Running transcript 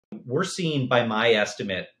we're seeing, by my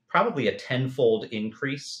estimate, probably a tenfold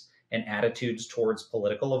increase in attitudes towards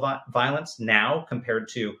political violence now compared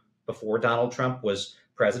to before Donald Trump was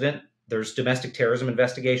president. There's domestic terrorism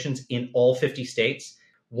investigations in all 50 states.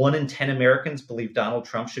 1 in 10 Americans believe Donald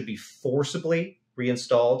Trump should be forcibly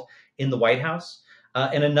reinstalled in the White House.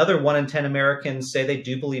 And another 1 in 10 Americans say they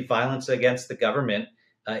do believe violence against the government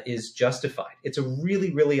is justified. It's a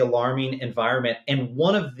really, really alarming environment, and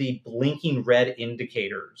one of the blinking red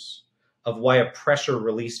indicators of why a pressure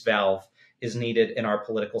release valve is needed in our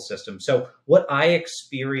political system. So what I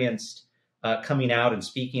experienced coming out and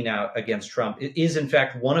speaking out against Trump is, in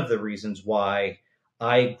fact, one of the reasons why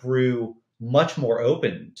I grew much more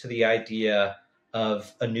open to the idea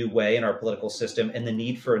of a new way in our political system and the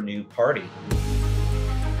need for a new party.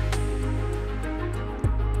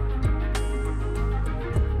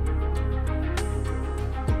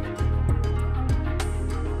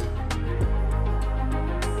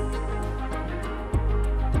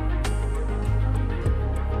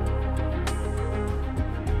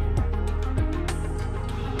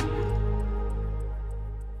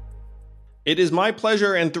 It is my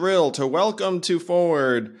pleasure and thrill to welcome to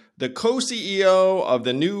Forward the co-CEO of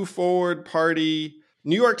the new Forward Party,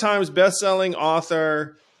 New York Times bestselling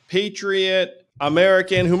author, patriot,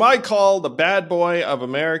 American, whom I call the bad boy of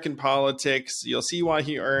American politics. You'll see why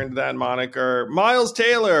he earned that moniker. Miles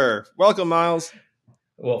Taylor. Welcome, Miles.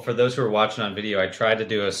 Well, for those who are watching on video, I tried to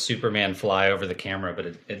do a Superman fly over the camera, but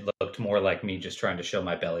it looked more like me just trying to show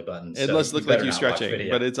my belly button. It does look like you stretching,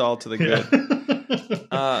 but it's all to the good.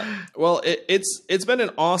 Well, it's been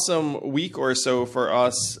an awesome week or so for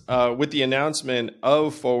us with the announcement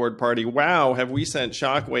of Forward Party. Wow, have we sent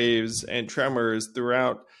shockwaves and tremors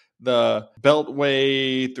throughout the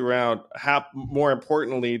Beltway, more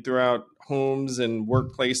importantly, throughout homes and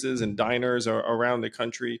workplaces and diners around the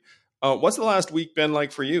country. What's the last week been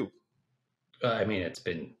like for you? I mean, it's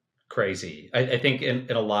been crazy. I think in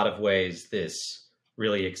a lot of ways, this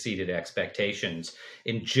really exceeded expectations.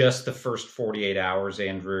 In just the first 48 hours,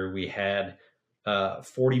 Andrew, we had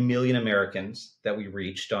 40 million Americans that we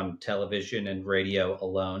reached on television and radio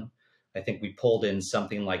alone. I think we pulled in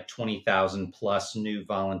something like 20,000 plus new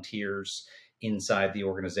volunteers inside the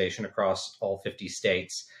organization across all 50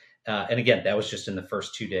 states. And again, that was just in the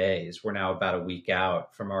first 2 days. We're now about a week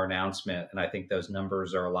out from our announcement, and I think those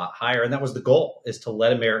numbers are a lot higher. And that was the goal, is to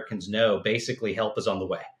let Americans know, basically, help is on the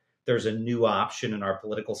way. There's a new option in our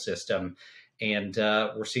political system, and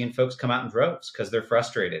we're seeing folks come out in droves because they're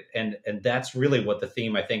frustrated. And that's really what the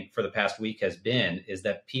theme, I think, for the past week has been, is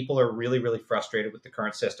that people are really, really frustrated with the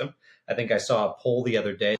current system. I think I saw a poll the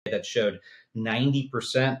other day that showed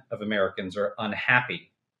 90% of Americans are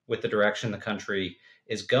unhappy with the direction the country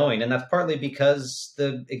is going. And that's partly because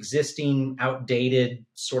the existing, outdated,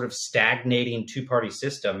 sort of stagnating two-party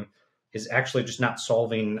system is actually just not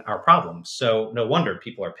solving our problems. So no wonder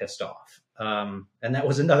people are pissed off. And that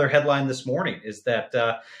was another headline this morning, is that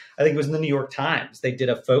I think it was in the New York Times. They did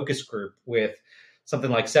a focus group with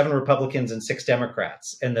something like 7 Republicans and 6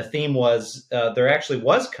 Democrats. And the theme was there actually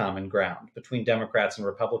was common ground between Democrats and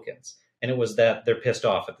Republicans. And it was that they're pissed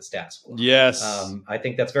off at the status quo. Yes. I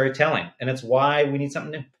think that's very telling. And it's why we need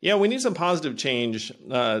something new. Yeah, we need some positive change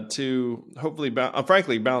to hopefully,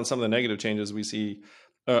 frankly, balance some of the negative changes we see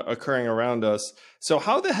occurring around us. So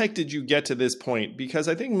how the heck did you get to this point? Because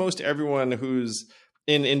I think most everyone who's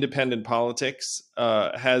in independent politics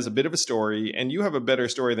has a bit of a story, and you have a better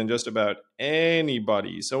story than just about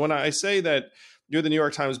anybody. So when I say that you're the New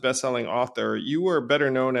York Times bestselling author, you were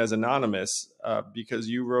better known as anonymous because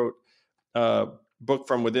you wrote a book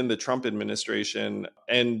from within the Trump administration,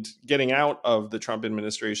 and getting out of the Trump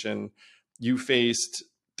administration, you faced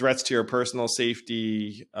threats to your personal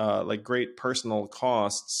safety, like great personal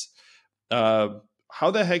costs. How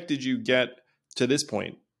the heck did you get to this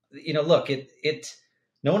point? You know, look,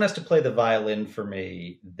 no one has to play the violin for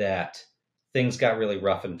me that things got really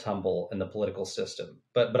rough and tumble in the political system.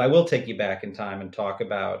 But I will take you back in time and talk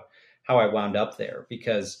about how I wound up there,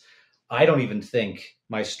 because I don't even think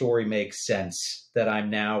my story makes sense that I'm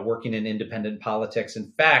now working in independent politics.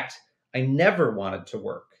 In fact, I never wanted to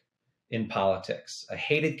work in politics. I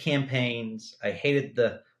hated campaigns. I hated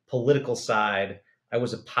the political side. I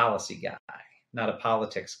was a policy guy, not a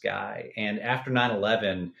politics guy. And after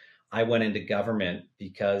 9/11, I went into government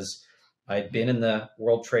because I'd been in the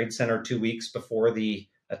World Trade Center 2 weeks before the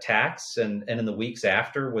attacks, and in the weeks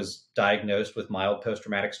after was diagnosed with mild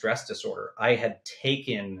post-traumatic stress disorder. I had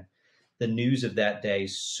taken the news of that day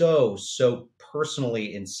so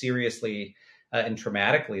personally and seriously and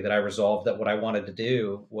traumatically that I resolved that what I wanted to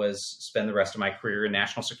do was spend the rest of my career in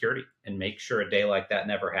national security and make sure a day like that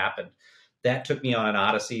never happened. that took me on an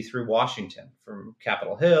odyssey through Washington, from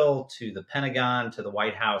Capitol Hill to the Pentagon to the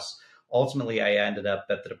White House. Ultimately, I ended up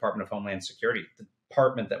at the Department of Homeland Security, the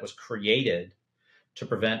department that was created to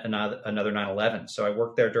prevent another 9/11. So I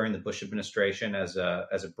worked there during the Bush administration as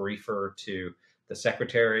a briefer to the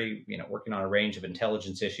secretary, working on a range of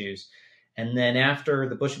intelligence issues. And then after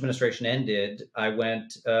the Bush administration ended, I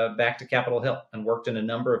went back to Capitol Hill and worked in a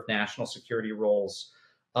number of national security roles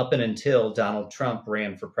up and until Donald Trump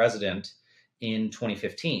ran for president in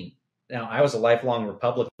 2015. Now, I was a lifelong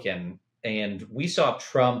Republican, and we saw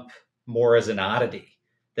Trump more as an oddity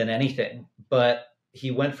than anything. But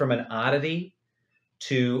he went from an oddity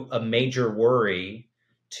to a major worry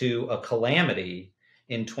to a calamity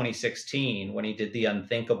in 2016 when he did the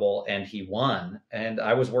unthinkable and he won. And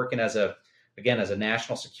I was working as a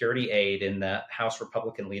national security aide in the House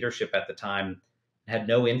Republican leadership at the time, had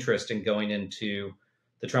no interest in going into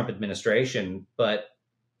the Trump administration, but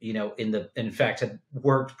in fact, had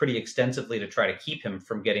worked pretty extensively to try to keep him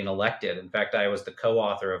from getting elected. In fact, I was the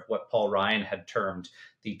co-author of what Paul Ryan had termed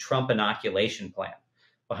the Trump inoculation plan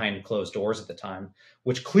behind closed doors at the time,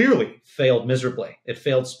 which clearly failed miserably. It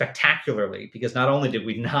failed spectacularly because not only did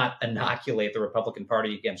we not inoculate the Republican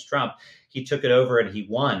Party against Trump, he took it over and he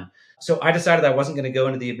won. So I decided I wasn't going to go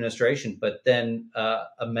into the administration, but then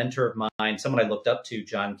a mentor of mine, someone I looked up to,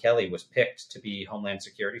 John Kelly, was picked to be Homeland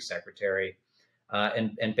Security Secretary.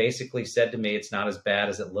 And basically said to me, it's not as bad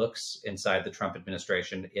as it looks inside the Trump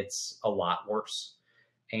administration. It's a lot worse.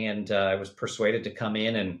 And I was persuaded to come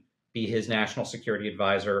in and be his national security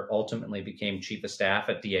advisor, ultimately became chief of staff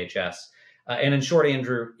at DHS. And in short,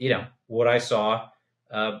 Andrew, what I saw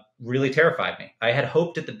really terrified me. I had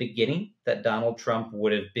hoped at the beginning that Donald Trump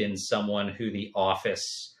would have been someone who the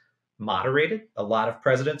office moderated. A lot of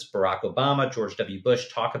presidents, Barack Obama, George W. Bush,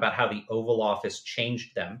 talk about how the Oval Office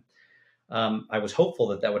changed them. I was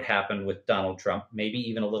hopeful that would happen with Donald Trump, maybe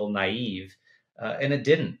even a little naive, and it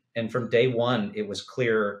didn't. And from day one, it was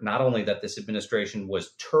clear not only that this administration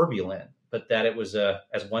was turbulent, but that it was,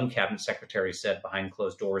 as one cabinet secretary said behind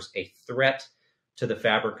closed doors, a threat to the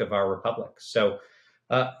fabric of our republic. So,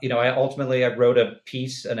 I wrote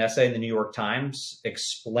an essay in the New York Times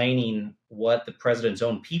explaining what the president's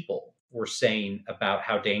own people were saying about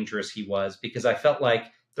how dangerous he was, because I felt like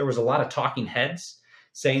there was a lot of talking heads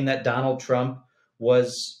saying that Donald Trump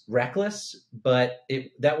was reckless, but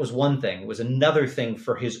that was one thing. It was another thing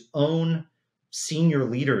for his own senior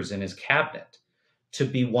leaders in his cabinet to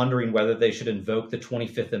be wondering whether they should invoke the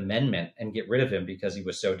 25th Amendment and get rid of him because he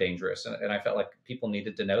was so dangerous. And I felt like people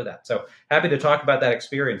needed to know that. So happy to talk about that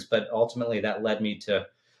experience, but ultimately that led me to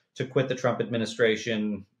quit the Trump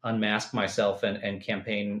administration, unmask myself, and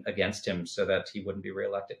campaign against him so that he wouldn't be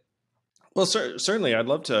reelected. Well, certainly. I'd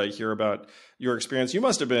love to hear about your experience. You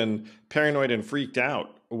must have been paranoid and freaked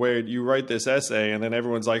out where you write this essay and then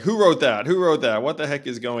everyone's like, who wrote that? Who wrote that? What the heck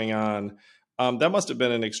is going on? That must have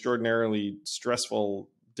been an extraordinarily stressful,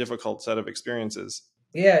 difficult set of experiences.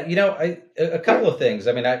 Yeah, a couple of things.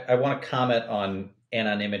 I mean, I want to comment on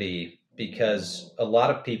anonymity because a lot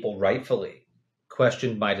of people rightfully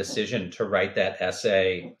questioned my decision to write that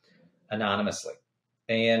essay anonymously.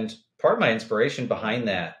 And part of my inspiration behind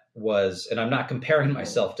that was, and I'm not comparing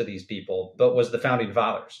myself to these people, but was the founding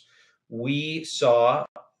fathers. We saw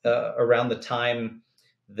around the time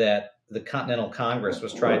that the Continental Congress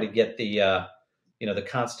was trying to get the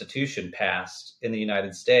Constitution passed in the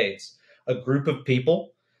United States, a group of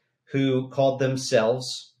people who called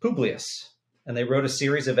themselves Publius. And they wrote a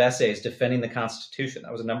series of essays defending the Constitution.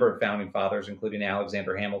 That was a number of founding fathers, including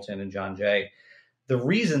Alexander Hamilton and John Jay. The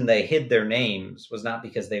reason they hid their names was not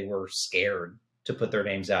because they were scared to put their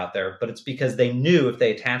names out there, but it's because they knew if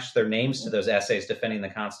they attached their names to those essays defending the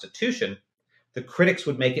Constitution, the critics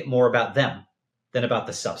would make it more about them than about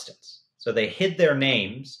the substance. So they hid their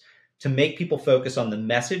names to make people focus on the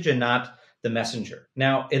message and not the messenger.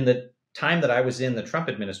 Now, in the time that I was in the Trump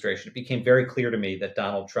administration, it became very clear to me that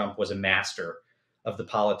Donald Trump was a master of the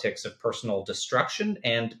politics of personal destruction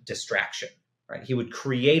and distraction. Right? He would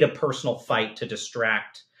create a personal fight to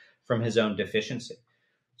distract from his own deficiency.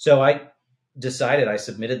 So I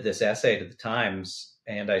submitted this essay to the Times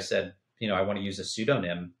and I said, I want to use a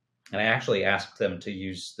pseudonym. And I actually asked them to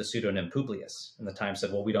use the pseudonym Publius. And the Times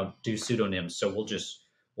said, well, we don't do pseudonyms, so we'll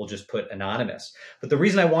just put anonymous. But the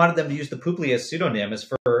reason I wanted them to use the Publius pseudonym is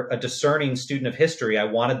for a discerning student of history. I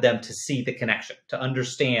wanted them to see the connection, to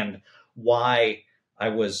understand why I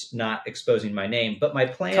was not exposing my name. But my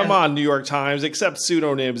plan... Come on, New York Times, accept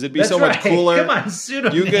pseudonyms. It'd be so much cooler. Come on,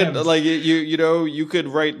 pseudonyms. You could you could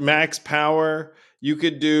write Max Power. You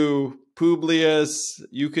could do Publius.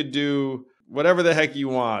 You could do whatever the heck you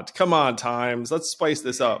want. Come on, Times. Let's spice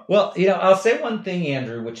this up. Well, I'll say one thing,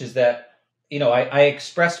 Andrew, which is that, I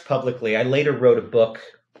expressed publicly, I later wrote a book,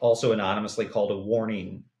 also anonymously, called A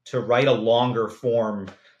Warning, to write a longer form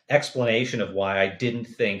explanation of why I didn't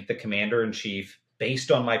think the commander-in-chief,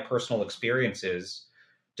 based on my personal experiences,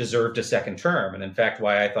 deserved a second term. And in fact,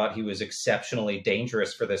 why I thought he was exceptionally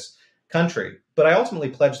dangerous for this country. But I ultimately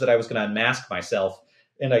pledged that I was going to unmask myself,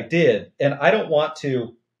 and I did. And I don't want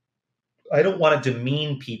to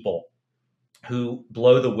demean people who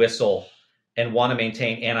blow the whistle and want to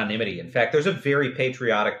maintain anonymity. In fact, there's a very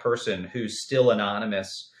patriotic person who's still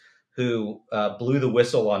anonymous who blew the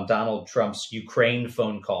whistle on Donald Trump's Ukraine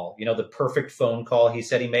phone call, the perfect phone call he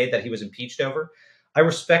said he made that he was impeached over. I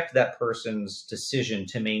respect that person's decision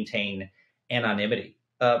to maintain anonymity.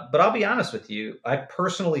 But I'll be honest with you, I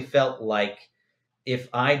personally felt like if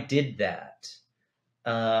I did that,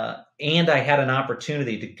 and I had an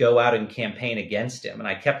opportunity to go out and campaign against him, and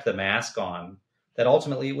I kept the mask on, that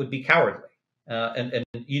ultimately it would be cowardly. And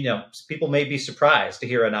people may be surprised to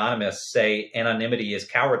hear Anonymous say anonymity is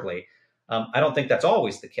cowardly. I don't think that's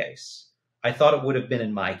always the case. I thought it would have been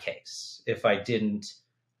in my case if I didn't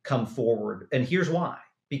come forward. And here's why.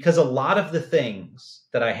 Because a lot of the things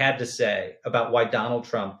that I had to say about why Donald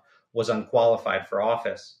Trump was unqualified for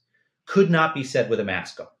office could not be said with a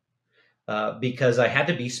mask on. Because I had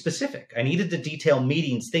to be specific. I needed to detail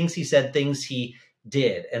meetings, things he said, things he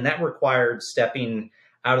did. And that required stepping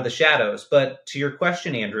out of the shadows. But to your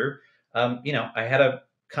question, Andrew, I had a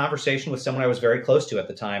conversation with someone I was very close to at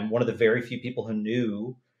the time, one of the very few people who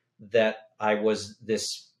knew that I was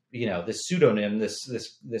this pseudonym,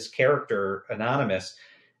 this character, Anonymous.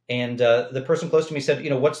 And the person close to me said,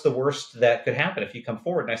 what's the worst that could happen if you come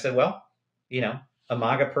forward? And I said, well, a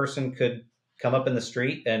MAGA person could come up in the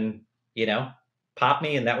street and, pop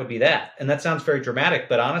me, and that would be that. And that sounds very dramatic,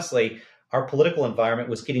 but honestly, our political environment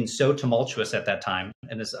was getting so tumultuous at that time,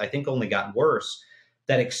 and has, I think, only gotten worse,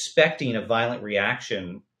 that expecting a violent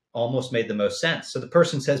reaction almost made the most sense. So the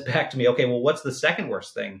person says back to me, okay, well, what's the second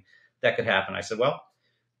worst thing that could happen? I said, well,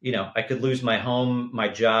 I could lose my home, my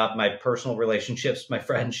job, my personal relationships, my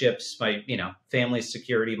friendships, my, family's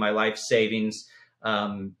security, my life savings.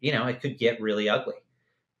 It could get really ugly.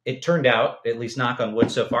 It turned out, at least knock on wood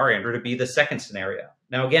so far, Andrew, to be the second scenario.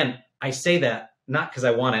 Now, again, I say that not because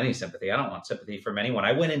I want any sympathy. I don't want sympathy from anyone.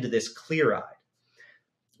 I went into this clear-eyed.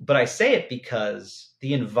 But I say it because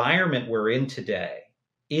the environment we're in today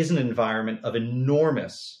is an environment of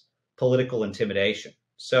enormous political intimidation.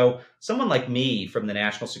 So someone like me from the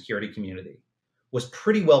national security community was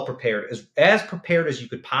pretty well prepared, as prepared as you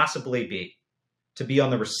could possibly be, to be on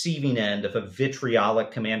the receiving end of a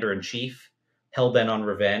vitriolic commander-in-chief hell-bent on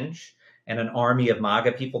revenge and an army of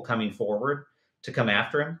MAGA people coming forward to come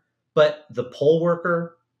after him. But the poll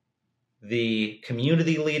worker, the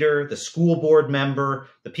community leader, the school board member,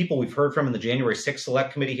 the people we've heard from in the January 6th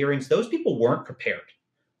Select Committee hearings, those people weren't prepared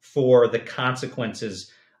for the consequences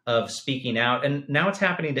of speaking out. And now it's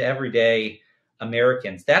happening to everyday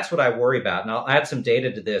Americans. That's what I worry about. And I'll add some data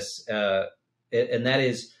to this. And that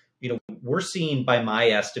is, we're seeing, by my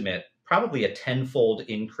estimate, probably a tenfold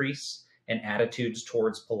increase in attitudes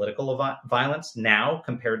towards political violence now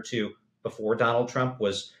compared to before Donald Trump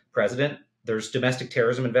was president. There's domestic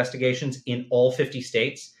terrorism investigations in all 50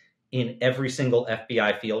 states, in every single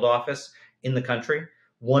FBI field office in the country.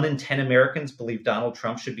 1 in 10 Americans believe Donald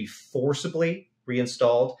Trump should be forcibly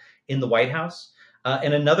reinstalled in the White House.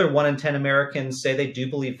 And another 1 in 10 Americans say they do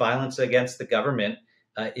believe violence against the government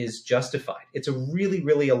is justified. It's a really,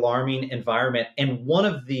 really alarming environment, and one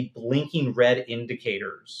of the blinking red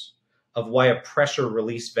indicators of why a pressure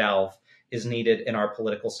release valve is needed in our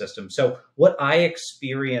political system. So what I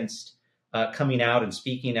experienced coming out and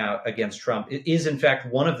speaking out against Trump is, in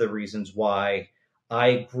fact, one of the reasons why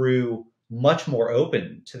I grew much more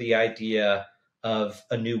open to the idea of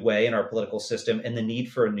a new way in our political system and the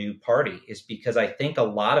need for a new party, is because I think a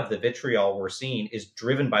lot of the vitriol we're seeing is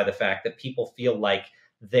driven by the fact that people feel like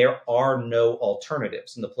there are no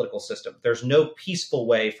alternatives in the political system. There's no peaceful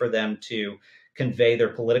way for them to convey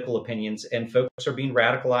their political opinions, and folks are being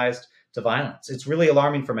radicalized to violence. It's really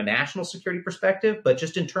alarming from a national security perspective, but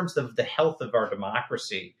just in terms of the health of our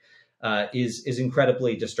democracy, is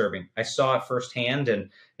incredibly disturbing. I saw it firsthand, and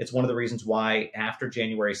it's one of the reasons why after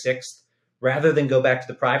January 6th, rather than go back to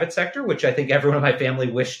the private sector, which I think everyone in my family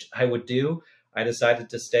wished I would do, I decided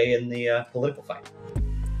to stay in the political fight.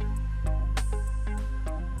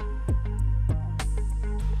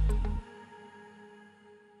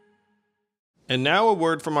 And now a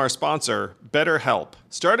word from our sponsor, BetterHelp.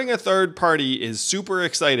 Starting a third party is super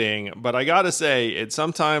exciting, but I gotta say, it's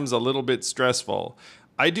sometimes a little bit stressful.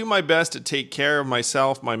 I do my best to take care of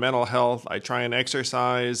myself, my mental health. I try and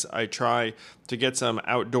exercise. I try to get some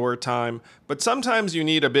outdoor time. But sometimes you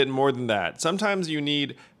need a bit more than that. Sometimes you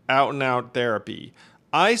need out and out therapy.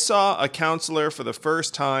 I saw a counselor for the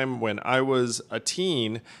first time when I was a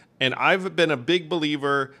teen, and I've been a big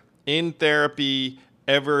believer in therapy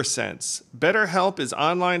ever since. BetterHelp is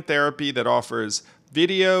online therapy that offers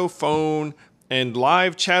video, phone, and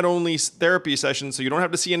live chat-only therapy sessions, so you don't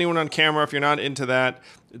have to see anyone on camera if you're not into that.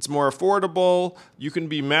 It's more affordable. You can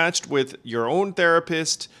be matched with your own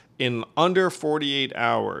therapist in under 48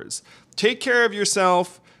 hours. Take care of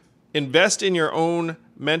yourself. Invest in your own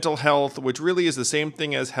mental health, which really is the same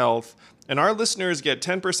thing as health. And our listeners get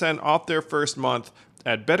 10% off their first month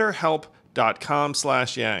at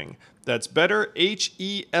betterhelp.com/yang. That's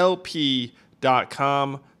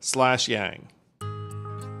betterhelp.com/yang.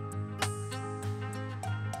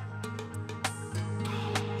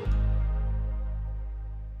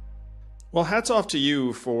 Well, hats off to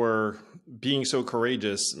you for being so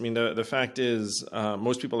courageous. I mean, the fact is,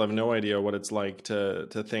 most people have no idea what it's like to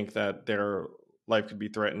think that their life could be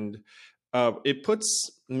threatened. It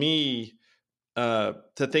puts me to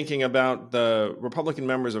thinking about the Republican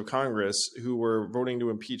members of Congress who were voting to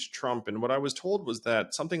impeach Trump. And what I was told was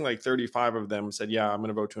that something like 35 of them said, yeah, I'm going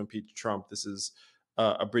to vote to impeach Trump. This is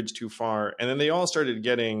a bridge too far. And then they all started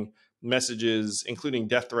getting messages, including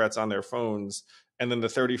death threats on their phones. And then the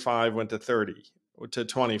 35 went to 30, to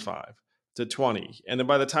 25, to 20. And then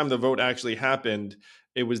by the time the vote actually happened,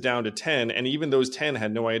 it was down to 10. And even those 10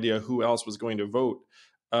 had no idea who else was going to vote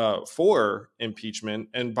for impeachment.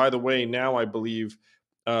 And by the way, now I believe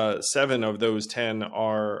 7 of those 10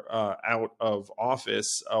 are out of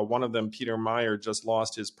office. One of them, Peter Meyer, just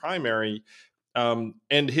lost his primary. And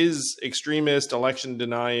his extremist,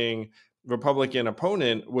 election-denying Republican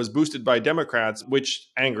opponent was boosted by Democrats,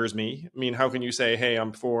 which angers me. I mean, how can you say, hey,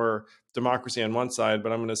 I'm for democracy on one side,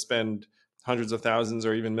 but I'm going to spend hundreds of thousands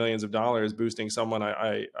or even millions of dollars boosting someone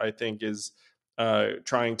I think is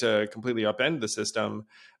trying to completely upend the system.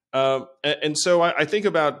 And so I think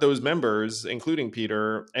about those members, including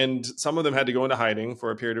Peter, and some of them had to go into hiding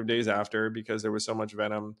for a period of days after because there was so much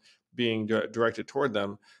venom being directed toward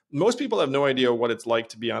them. Most people have no idea what it's like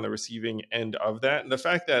to be on the receiving end of that. And the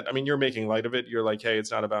fact that, I mean, you're making light of it. You're like, hey,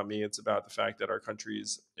 it's not about me. It's about the fact that our country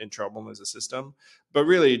is in trouble as a system. But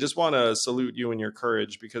really, just want to salute you and your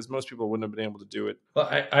courage because most people wouldn't have been able to do it. Well,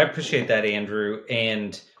 I appreciate that, Andrew.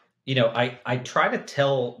 And, you know, I try to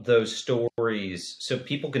tell those stories so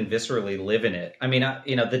people can viscerally live in it. I mean,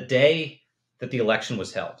 the day that the election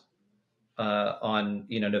was held on,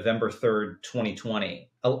 November 3rd, 2020,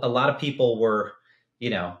 a lot of people were,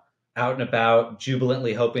 out and about,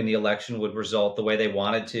 jubilantly hoping the election would result the way they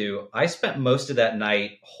wanted to. I spent most of that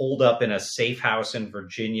night holed up in a safe house in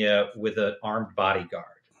Virginia with an armed bodyguard,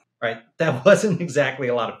 right? That wasn't exactly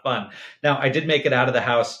a lot of fun. Now, I did make it out of the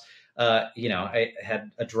house. I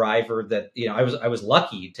had a driver that, I was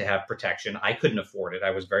lucky to have protection. I couldn't afford it.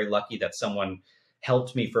 I was very lucky that someone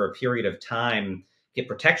helped me for a period of time get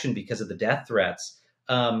protection because of the death threats.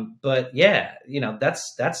 But yeah,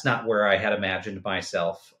 that's not where I had imagined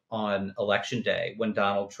myself on election day when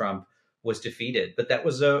Donald Trump was defeated. But that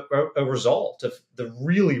was a result of the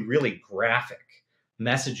really, really graphic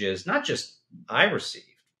messages, not just I received,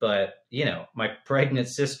 but, my pregnant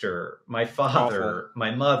sister, my father,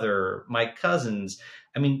 my mother, my cousins.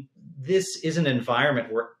 I mean, this is an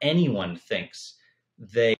environment where anyone thinks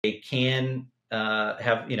they can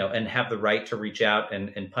have the right to reach out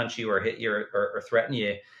and punch you or hit you or threaten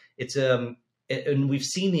you. It's and we've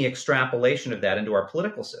seen the extrapolation of that into our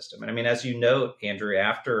political system. And I mean, as you note, Andrew,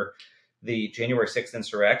 after the January 6th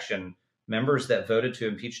insurrection, members that voted to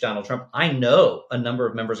impeach Donald Trump, I know a number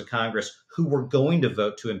of members of Congress who were going to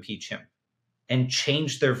vote to impeach him and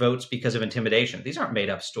changed their votes because of intimidation. These aren't made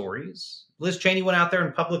up stories. Liz Cheney went out there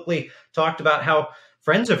and publicly talked about how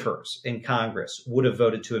friends of hers in Congress would have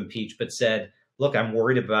voted to impeach, but said, look, I'm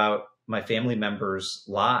worried about my family members'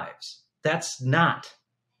 lives. That's not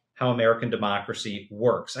how American democracy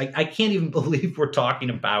works. I can't even believe we're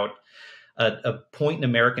talking about a point in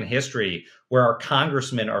American history where our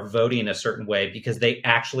congressmen are voting in a certain way because they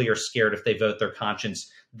actually are scared if they vote their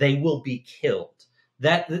conscience, they will be killed.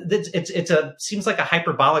 Seems like a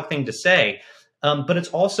hyperbolic thing to say, but it's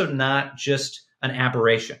also not just an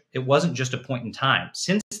aberration. It wasn't just a point in time.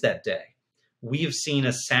 Since that day, we have seen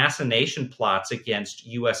assassination plots against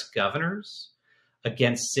U.S. governors,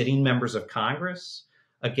 against sitting members of Congress,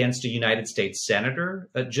 against a United States senator.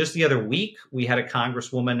 Just the other week, we had a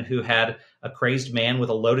congresswoman who had a crazed man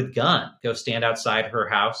with a loaded gun go stand outside her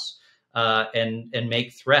house and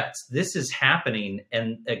make threats. This is happening,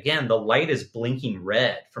 and again, the light is blinking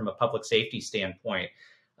red from a public safety standpoint,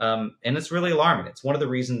 and it's really alarming. It's one of the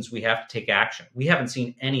reasons we have to take action. We haven't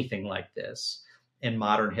seen anything like this in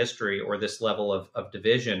modern history, or this level of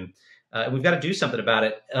division, and we've got to do something about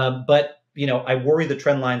it. But I worry the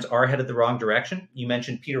trend lines are headed the wrong direction. You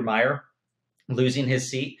mentioned Peter Meyer losing his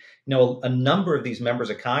seat. A number of these members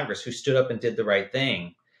of Congress who stood up and did the right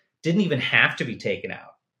thing didn't even have to be taken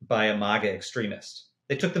out by a MAGA extremist.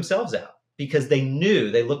 They took themselves out because they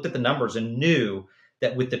looked at the numbers and knew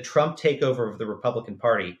that with the Trump takeover of the Republican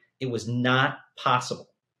Party, it was not possible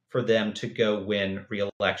for them to go win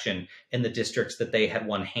re-election in the districts that they had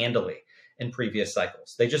won handily in previous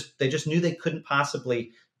cycles. They just knew they couldn't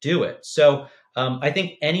possibly do it. So I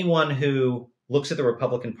think anyone who looks at the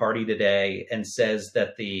Republican Party today and says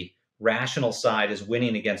that the rational side is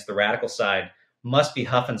winning against the radical side must be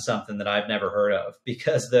huffing something that I've never heard of,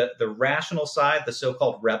 because the rational side, the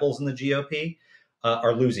so-called rebels in the GOP,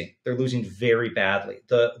 are losing. They're losing very badly.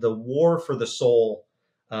 The war for the soul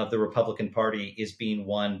of the Republican Party is being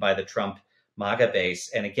won by the Trump MAGA base.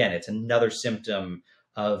 And again, it's another symptom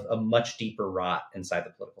of a much deeper rot inside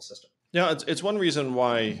the political system. Yeah, it's one reason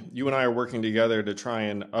why you and I are working together to try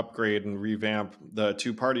and upgrade and revamp the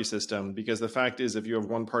two-party system, because the fact is, if you have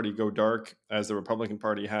one party go dark, as the Republican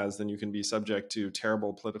Party has, then you can be subject to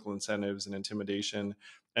terrible political incentives and intimidation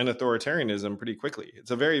and authoritarianism pretty quickly.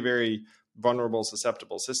 It's a very, very vulnerable,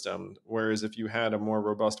 susceptible system, whereas if you had a more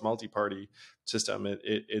robust multi-party system,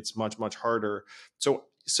 it's much, much harder.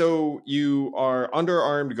 So you are under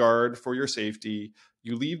armed guard for your safety.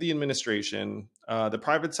 You leave the administration, the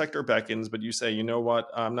private sector beckons, but you say, you know what,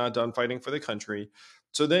 I'm not done fighting for the country.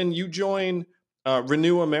 So then you join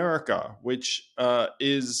Renew America, which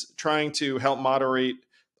is trying to help moderate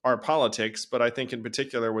our politics, but I think in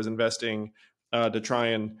particular was investing to try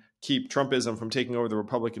and keep Trumpism from taking over the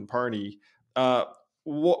Republican Party.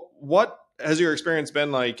 What has your experience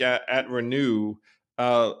been like at Renew?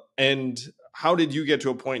 And how did you get to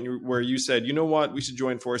a point where you said, you know what, we should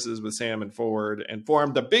join forces with Sam and Forward and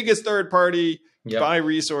form the biggest third party by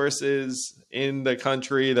resources in the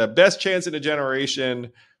country, the best chance in a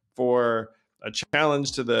generation for a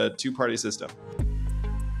challenge to the two-party system?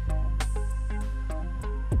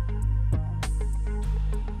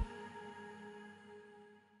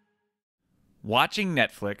 Watching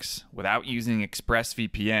Netflix without using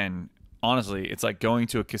ExpressVPN, honestly, it's like going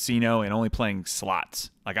to a casino and only playing slots.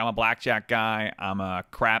 Like, I'm a blackjack guy, I'm a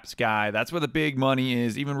craps guy. That's where the big money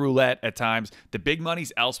is, even roulette at times. The big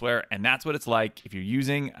money's elsewhere, and that's what it's like if you're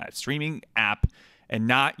using a streaming app and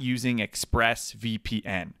not using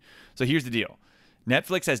ExpressVPN. So here's the deal.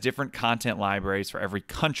 Netflix has different content libraries for every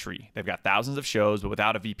country. They've got thousands of shows, but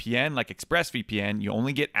without a VPN like ExpressVPN, you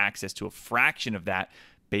only get access to a fraction of that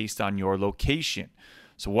based on your location.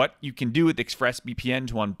 So what you can do with ExpressVPN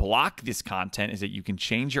to unblock this content is that you can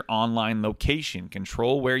change your online location,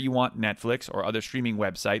 control where you want Netflix or other streaming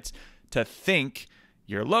websites to think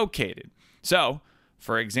you're located. So,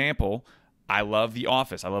 for example, I love The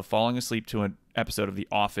Office. I love falling asleep to an episode of The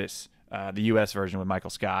Office, the US version with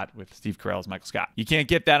Michael Scott, with Steve Carell's Michael Scott. You can't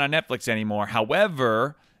get that on Netflix anymore.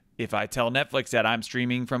 However, if I tell Netflix that I'm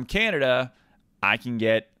streaming from Canada, I can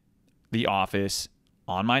get The Office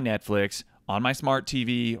on my Netflix, on my smart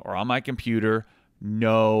TV, or on my computer,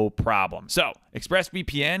 no problem. So,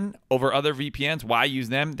 ExpressVPN over other VPNs, why use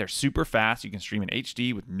them? They're super fast. You can stream in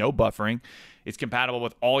HD with no buffering. It's compatible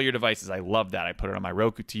with all your devices. I love that. I put it on my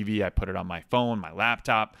Roku TV. I put it on my phone, my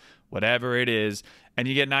laptop, whatever it is. And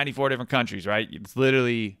you get 94 different countries, right? It's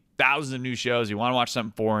literally thousands of new shows. You want to watch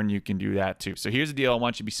something foreign, you can do that too. So here's the deal. I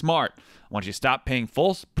want you to be smart. I want you to stop paying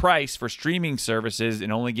full price for streaming services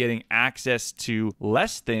and only getting access to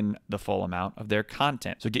less than the full amount of their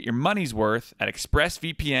content. So get your money's worth at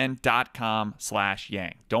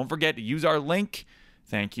expressvpn.com/Yang. Don't forget to use our link.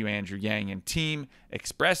 Thank you, Andrew Yang and team.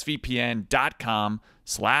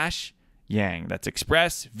 expressvpn.com/Yang. That's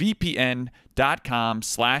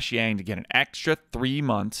expressvpn.com/Yang to get an extra 3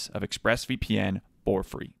 months of ExpressVPN for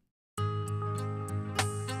free.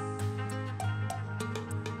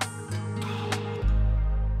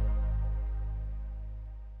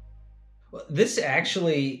 Well, this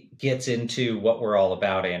actually gets into what we're all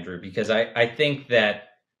about, Andrew, because I think that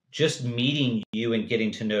just meeting you and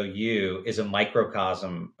getting to know you is a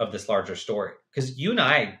microcosm of this larger story, because you and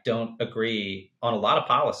I don't agree on a lot of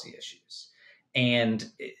policy issues. And,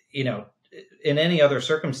 you know, in any other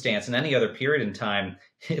circumstance, in any other period in time,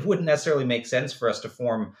 it wouldn't necessarily make sense for us to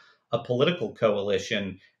form a political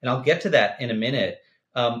coalition. And I'll get to that in a minute.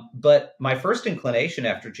 But my first inclination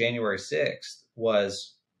after January 6th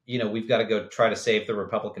was, we've got to go try to save the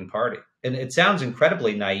Republican Party. And it sounds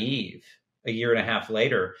incredibly naive a year and a half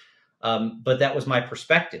later. But that was my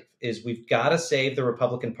perspective, is we've got to save the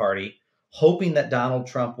Republican Party, hoping that Donald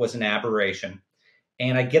Trump was an aberration.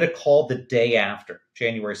 And I get a call the day after,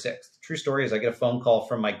 January 6th. True story is I get a phone call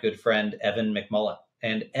from my good friend, Evan McMullen.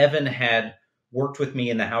 And Evan had worked with me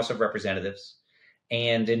in the House of Representatives.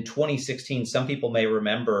 And in 2016, some people may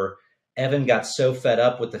remember, Evan got so fed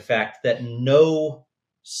up with the fact that no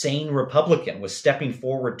sane Republican was stepping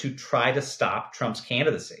forward to try to stop Trump's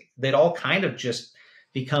candidacy. They'd all kind of just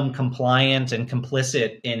become compliant and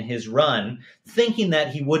complicit in his run, thinking that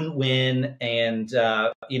he wouldn't win and,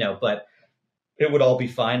 but it would all be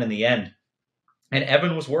fine in the end. And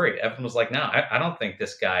Evan was worried. Evan was like, no, I don't think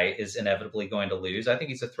this guy is inevitably going to lose. I think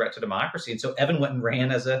he's a threat to democracy. And so Evan went and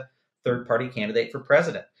ran as a third-party candidate for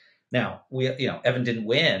president. Now, Evan didn't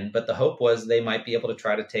win, but the hope was they might be able to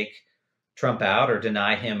try to take Trump out or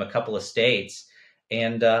deny him a couple of states.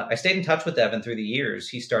 And I stayed in touch with Evan through the years.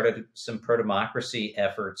 He started some pro-democracy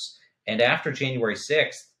efforts. And after January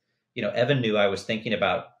 6th, Evan knew I was thinking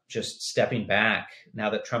about just stepping back now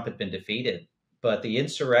that Trump had been defeated. But the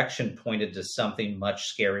insurrection pointed to something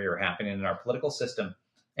much scarier happening in our political system.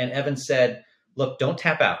 And Evan said, look, don't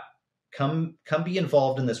tap out. Come be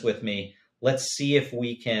involved in this with me. Let's see if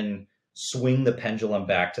we can swing the pendulum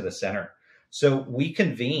back to the center. So we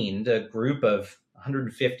convened a group of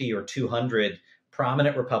 150 or 200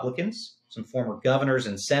 prominent Republicans, some former governors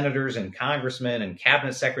and senators and congressmen and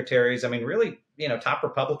cabinet secretaries. I mean, really, top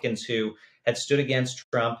Republicans who had stood against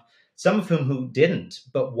Trump, some of whom who didn't,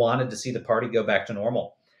 but wanted to see the party go back to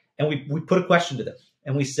normal. And we put a question to them.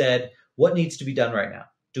 And we said, what needs to be done right now?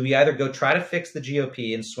 Do we either go try to fix the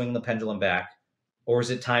GOP and swing the pendulum back, or is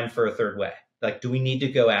it time for a third way? Like, do we need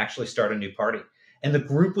to go actually start a new party? And the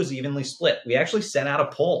group was evenly split. We actually sent out a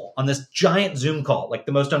poll on this giant Zoom call, like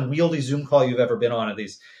the most unwieldy Zoom call you've ever been on of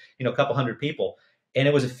these, couple hundred people. And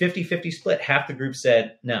it was a 50-50 split. Half the group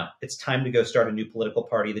said, no, it's time to go start a new political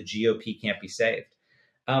party. The GOP can't be saved.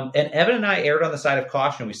 And Evan and I erred on the side of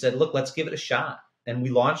caution. We said, look, let's give it a shot. And we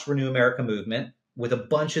launched Renew America Movement with a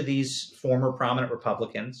bunch of these former prominent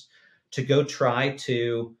Republicans to go try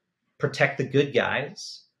to protect the good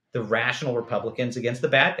guys, the rational Republicans, against the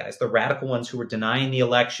bad guys, the radical ones who were denying the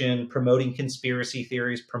election, promoting conspiracy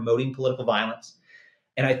theories, promoting political violence.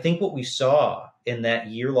 And I think what we saw in that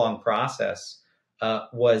year-long process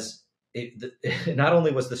was not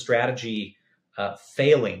only was the strategy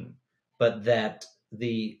failing, but that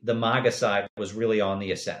the MAGA side was really on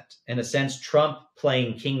the ascent. In a sense, Trump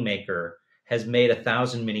playing kingmaker has made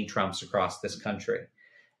 1,000 mini Trumps across this country.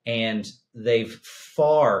 And they've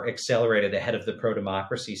far accelerated ahead of the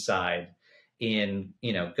pro-democracy side in,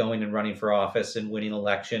 going and running for office and winning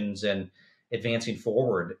elections and advancing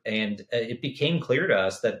forward. And it became clear to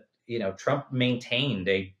us that, Trump maintained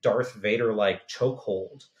a Darth Vader-like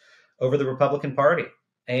chokehold over the Republican Party.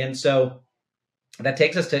 And so that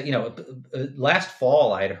takes us to, last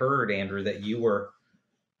fall, I had heard, Andrew, that you were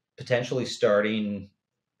potentially starting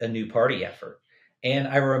a new party effort. And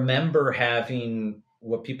I remember having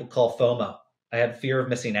what people call FOMO. I had fear of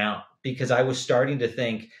missing out because I was starting to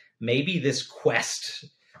think maybe this quest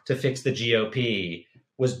to fix the GOP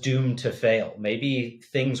was doomed to fail. Maybe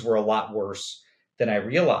things were a lot worse than I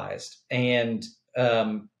realized. And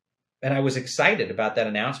I was excited about that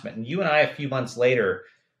announcement. And you and I, a few months later,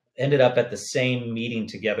 ended up at the same meeting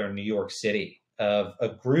together in New York City of a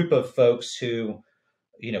group of folks who,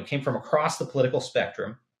 came from across the political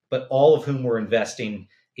spectrum, but all of whom were investing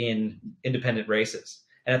in independent races.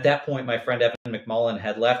 And at that point, my friend Evan McMullen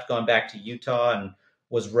had left, gone back to Utah, and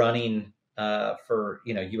was running for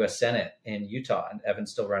U.S. Senate in Utah. And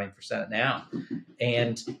Evan's still running for Senate now.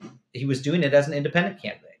 And he was doing it as an independent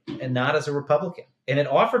candidate and not as a Republican. And it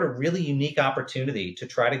offered a really unique opportunity to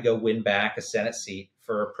try to go win back a Senate seat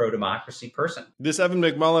for a pro-democracy person. This Evan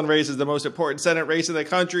McMullen race is the most important Senate race in the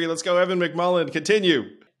country. Let's go, Evan McMullen. Continue.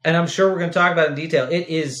 And I'm sure we're going to talk about it in detail. It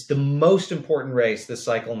is the most important race this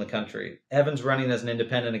cycle in the country. Evan's running as an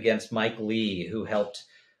independent against Mike Lee, who helped,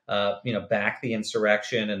 back the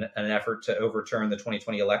insurrection and an effort to overturn the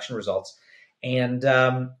 2020 election results. And,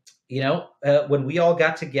 when we all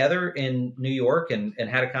got together in New York and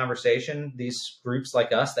had a conversation, these groups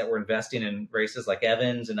like us that were investing in races like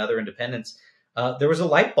Evans and other independents, there was a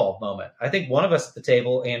light bulb moment. I think one of us at the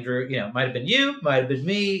table, Andrew, might have been you, might have been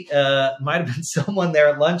me, might have been someone there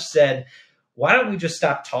at lunch, said, why don't we just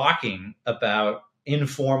stop talking about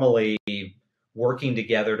informally working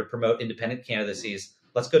together to promote independent candidacies?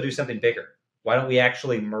 Let's go do something bigger. Why don't we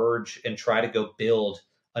actually merge and try to go build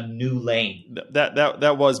a new lane?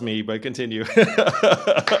 That was me, but continue.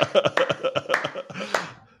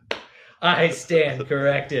 I stand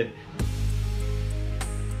corrected.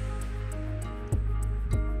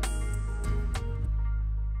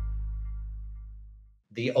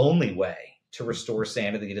 The only way to restore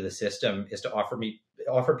sanity to the system is to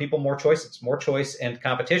offer people more choices, more choice and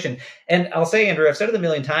competition. And I'll say, Andrew, I've said it a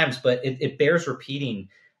million times, but it bears repeating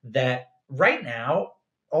that right now,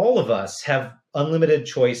 all of us have unlimited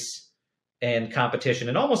choice and competition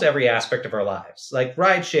in almost every aspect of our lives, like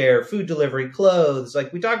rideshare, food delivery, clothes.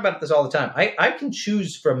 Like we talk about this all the time. I can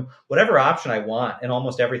choose from whatever option I want in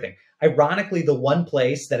almost everything. Ironically, the one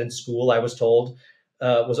place that in school I was told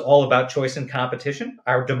was all about choice and competition,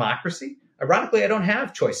 our democracy. Ironically, I don't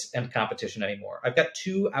have choice and competition anymore. I've got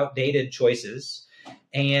two outdated choices,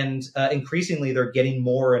 and increasingly they're getting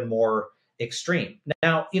more and more extreme.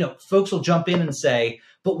 Now, folks will jump in and say,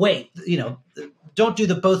 but wait, don't do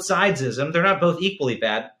the both sidesism. They're not both equally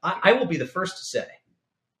bad. I will be the first to say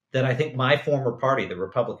that I think my former party, the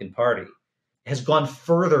Republican Party, has gone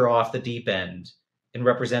further off the deep end in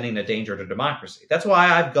representing a danger to democracy. That's why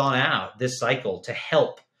I've gone out this cycle to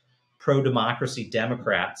help pro-democracy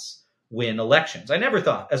Democrats win elections. I never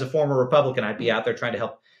thought, as a former Republican, I'd be out there trying to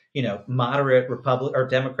help, moderate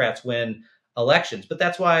Democrats win elections. But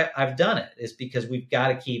that's why I've done it, is because we've got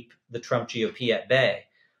to keep the Trump GOP at bay.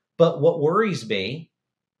 But what worries me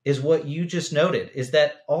is what you just noted, is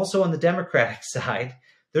that also on the Democratic side,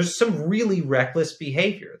 there's some really reckless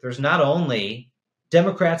behavior. There's not only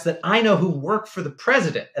Democrats that I know who work for the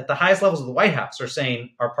president at the highest levels of the White House are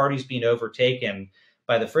saying our party's being overtaken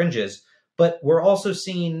by the fringes, but we're also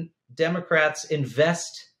seeing Democrats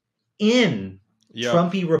invest in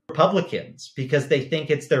Trumpy Republicans because they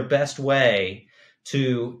think it's their best way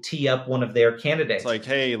to tee up one of their candidates. It's like,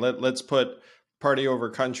 hey, let's put party over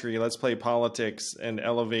country. Let's play politics and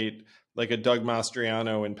elevate like a Doug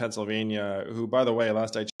Mastriano in Pennsylvania, who, by the way,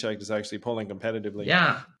 last I checked, is actually polling competitively.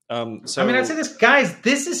 Yeah. So I'd say this, guys,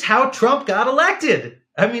 this is how Trump got elected.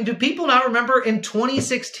 Do people not remember in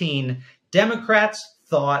 2016, Democrats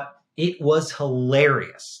thought it was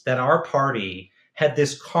hilarious that our party had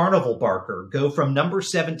this carnival barker go from number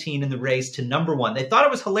 17 in the race to number 1. They thought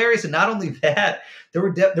it was hilarious. And not only that,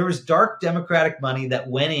 there was dark Democratic money that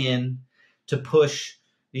went in to push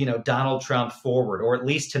Donald Trump forward, or at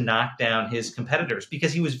least to knock down his competitors,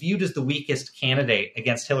 because he was viewed as the weakest candidate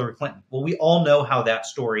against Hillary Clinton. Well, we all know how that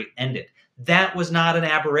story ended. That was not an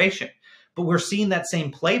aberration. But we're seeing that same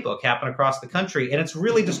playbook happen across the country, and it's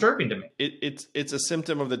really disturbing to me. It's a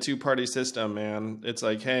symptom of the two-party system, man. It's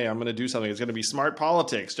like, hey, I'm going to do something. It's going to be smart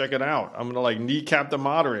politics. Check it out. I'm going to kneecap the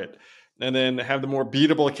moderate and then have the more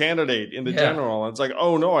beatable candidate in the general. And it's like,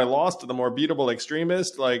 oh, no, I lost to the more beatable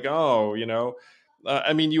extremist. You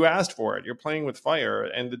asked for it. You're playing with fire.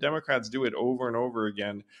 And the Democrats do it over and over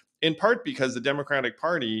again, in part because the Democratic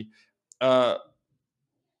Party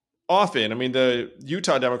often, the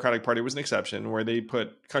Utah Democratic Party was an exception, where they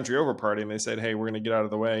put country over party and they said, hey, we're going to get out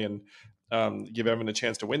of the way and give Evan a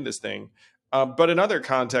chance to win this thing. But in other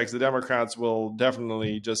contexts, the Democrats will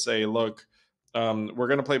definitely just say, look, we're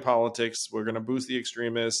going to play politics. We're going to boost the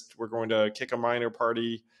extremists. We're going to kick a minor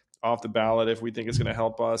party off the ballot if we think it's going to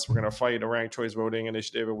help us. We're going to fight a ranked choice voting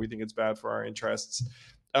initiative if we think it's bad for our interests.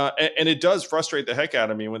 And it does frustrate the heck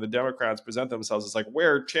out of me when the Democrats present themselves as like,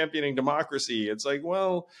 we're championing democracy. It's like,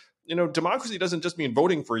 well, democracy doesn't just mean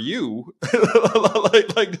voting for you.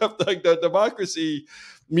 The democracy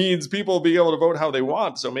means people being able to vote how they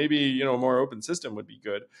want. So maybe, a more open system would be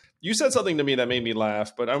good. You said something to me that made me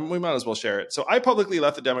laugh, but we might as well share it. So I publicly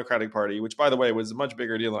left the Democratic Party, which, by the way, was a much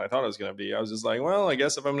bigger deal than I thought it was going to be. I was just like, well, I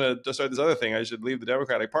guess if I'm going to start this other thing, I should leave the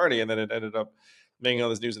Democratic Party. And then it ended up making all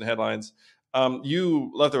this news and headlines.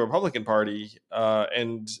 You left the Republican Party,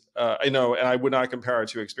 and I would not compare our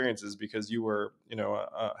two experiences because you were,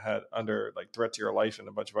 had under threat to your life and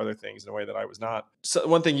a bunch of other things in a way that I was not. So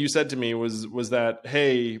one thing you said to me was that,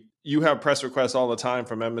 hey, you have press requests all the time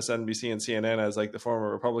from MSNBC and CNN as the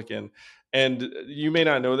former Republican. And you may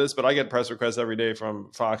not know this, but I get press requests every day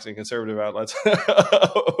from Fox and conservative outlets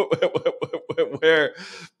where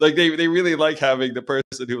they really like having the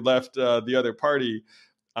person who left the other party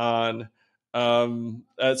on. So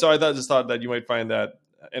I just thought that you might find that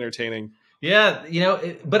entertaining. Yeah,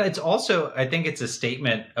 but it's also, I think it's a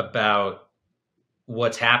statement about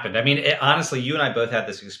what's happened. Honestly, you and I both had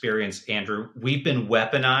this experience, Andrew. We've been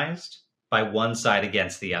weaponized by one side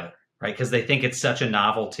against the other, right? Because they think it's such a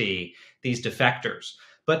novelty, these defectors.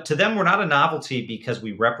 But to them, we're not a novelty because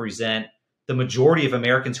we represent the majority of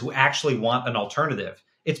Americans who actually want an alternative.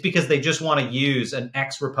 It's because they just want to use an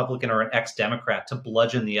ex-Republican or an ex-Democrat to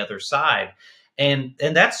bludgeon the other side. And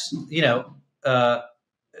that's,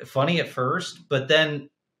 funny at first, but then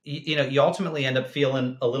you ultimately end up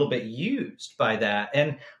feeling a little bit used by that.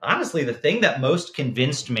 And honestly, the thing that most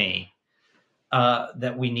convinced me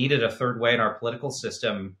that we needed a third way in our political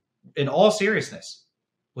system, in all seriousness,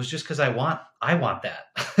 was just because I want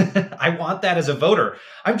that. I want that as a voter.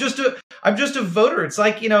 I'm just a voter. It's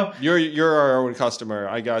like, you're our own customer.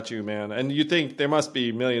 I got you, man. And you think there must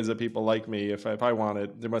be millions of people like me. If I want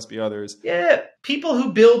it, there must be others. Yeah, people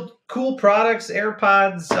who build cool products,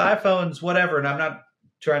 AirPods, iPhones, whatever. And I'm not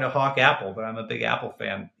trying to hawk Apple, but I'm a big Apple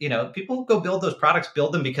fan. People who go build those products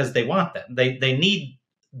build them because they want them. They need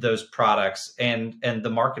those products, and the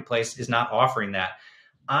marketplace is not offering that.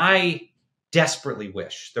 I desperately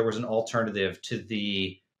wish there was an alternative to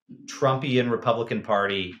the Trumpian Republican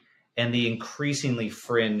Party and the increasingly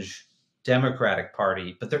fringe Democratic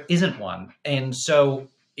Party, but there isn't one. And so,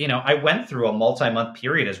 I went through a multi-month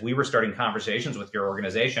period as we were starting conversations with your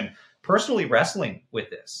organization, personally wrestling with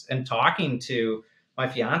this and talking to my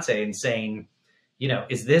fiance and saying,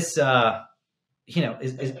 is this,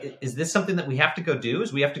 is this something that we have to go do?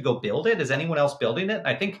 Is we have to go build it? Is anyone else building it?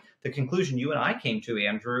 I think the conclusion you and I came to,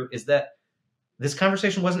 Andrew, is that this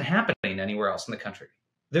conversation wasn't happening anywhere else in the country.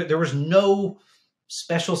 There was no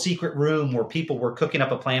special secret room where people were cooking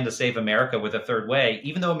up a plan to save America with a third way,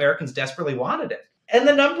 even though Americans desperately wanted it. And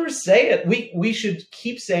the numbers say it. We should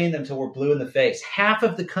keep saying them until we're blue in the face. Half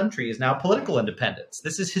of the country is now political independence.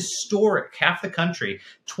 This is historic. Half the country,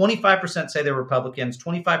 25% say they're Republicans,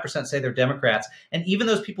 25% say they're Democrats. And even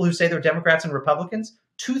those people who say they're Democrats and Republicans,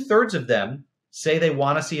 2/3 of them say they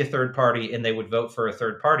want to see a third party and they would vote for a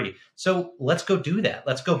third party. So let's go do that.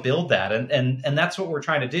 Let's go build that. And that's what we're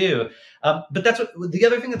trying to do. But that's the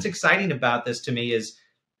other thing that's exciting about this to me is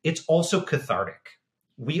it's also cathartic.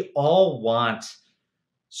 We all want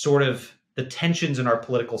sort of the tensions in our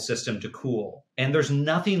political system to cool. And there's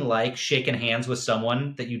nothing like shaking hands with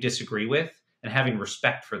someone that you disagree with and having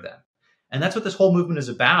respect for them. And that's what this whole movement is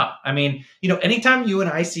about. I mean, anytime you and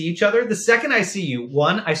I see each other, the second I see you,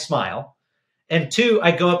 one, I smile. And two,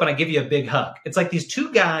 I go up and I give you a big hug. It's like these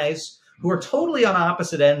two guys who are totally on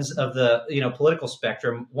opposite ends of the, political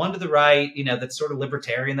spectrum. One to the right, that's sort of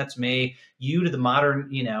libertarian, that's me. You to the modern,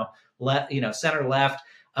 center left.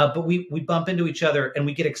 But we bump into each other and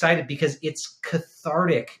we get excited because it's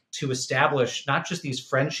cathartic to establish not just these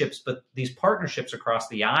friendships, but these partnerships across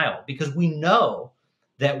the aisle, because we know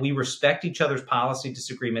that we respect each other's policy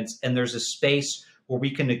disagreements and there's a space where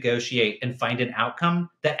we can negotiate and find an outcome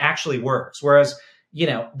that actually works. Whereas,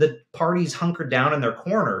 the parties hunkered down in their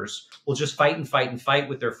corners will just fight and fight and fight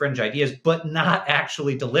with their fringe ideas, but not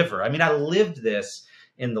actually deliver. I mean, I lived this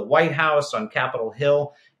in the White House, on Capitol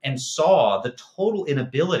Hill, and saw the total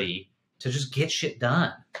inability to just get shit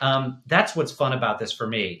done. That's what's fun about this for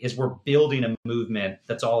me, is we're building a movement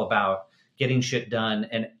that's all about getting shit done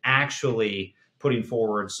and actually putting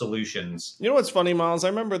forward solutions. You know what's funny, Miles? I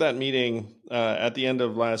remember that meeting at the end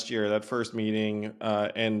of last year, that first meeting,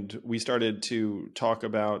 and we started to talk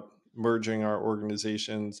about merging our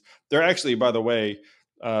organizations. There actually, by the way,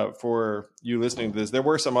 for you listening to this, there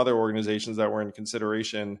were some other organizations that were in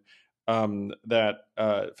consideration that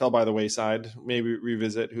fell by the wayside. Maybe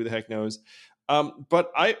revisit, who the heck knows.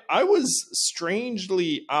 But I was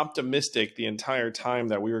strangely optimistic the entire time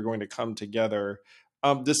that we were going to come together,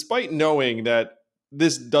 despite knowing that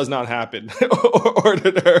this does not happen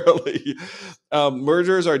ordinarily.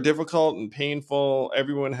 Mergers are difficult and painful.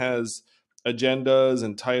 Everyone has agendas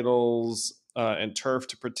and titles and turf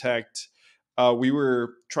to protect. We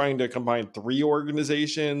were trying to combine 3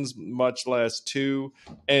 organizations, much less 2.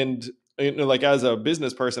 And like, as a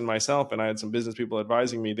business person myself, and I had some business people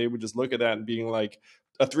advising me, they would just look at that and being like,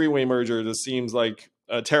 a 3-way merger just seems like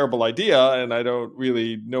a terrible idea, and I don't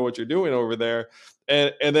really know what you're doing over there.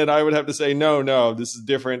 And then I would have to say, no, this is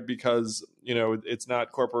different because, it's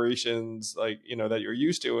not corporations like, that you're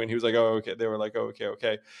used to. And he was like, oh, okay. They were like, oh,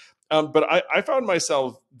 okay. But I found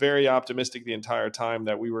myself very optimistic the entire time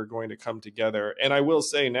that we were going to come together. And I will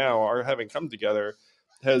say now, our having come together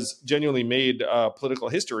has genuinely made political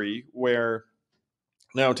history, where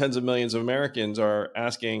now tens of millions of Americans are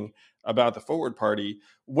asking about the Forward Party.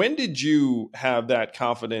 When did you have that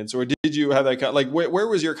confidence, or did you have that, where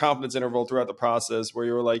was your confidence interval throughout the process where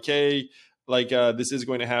you were like, hey, this is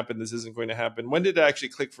going to happen, this isn't going to happen? When did it actually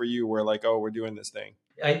click for you where like, oh, we're doing this thing?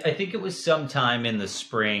 I think it was sometime in the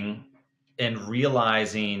spring, and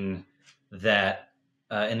realizing that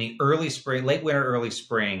in the early spring, late winter, early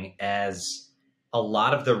spring, as a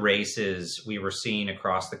lot of the races we were seeing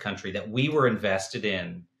across the country that we were invested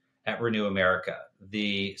in at Renew America,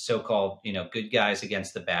 the so-called, good guys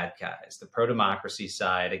against the bad guys, the pro-democracy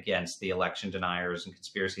side against the election deniers and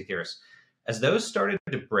conspiracy theorists, as those started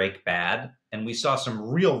to break bad and we saw some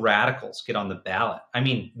real radicals get on the ballot, I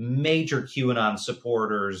mean, major QAnon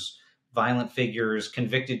supporters, violent figures,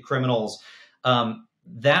 convicted criminals,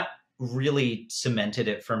 that really cemented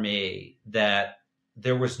it for me that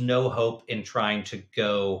there was no hope in trying to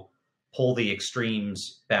go pull the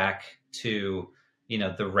extremes back to,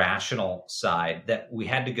 the rational side, that we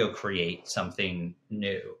had to go create something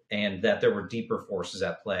new and that there were deeper forces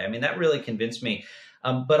at play. I mean, that really convinced me.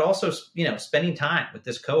 But also, spending time with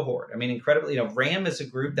this cohort. I mean, incredibly, RAM is a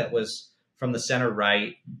group that was from the center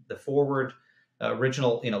right, the forward,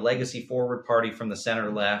 original, legacy forward party from the center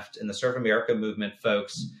left, and the Serve America movement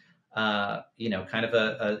folks, kind of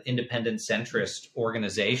a independent centrist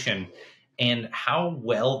organization. And how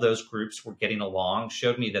well those groups were getting along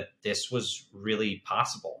showed me that this was really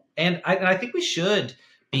possible. And I think we should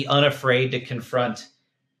be unafraid to confront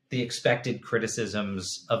the expected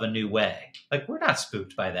criticisms of a new way. Like, we're not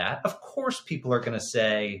spooked by that. Of course, people are going to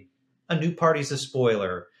say a new party's a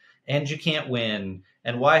spoiler and you can't win.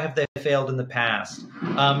 And why have they failed in the past?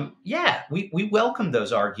 We welcome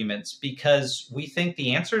those arguments because we think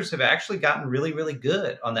the answers have actually gotten really, really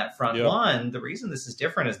good on that front. Yep. One, the reason this is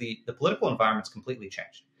different is the political environment's completely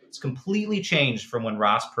changed. It's completely changed from when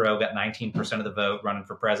Ross Perot got 19% of the vote running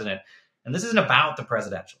for president. And this isn't about the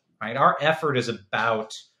presidential, right? Our effort is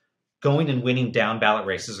about going and winning down ballot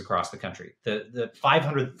races across the country, the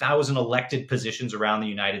 500,000 elected positions around the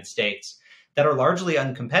United States that are largely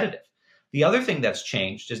uncompetitive. The other thing that's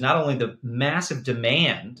changed is not only the massive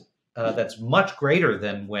demand that's much greater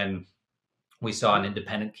than when we saw an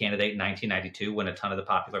independent candidate in 1992 win a ton of the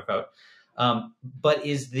popular vote, but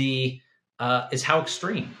is how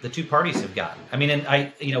extreme the two parties have gotten. I mean,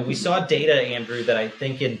 and we saw data, Andrew, that I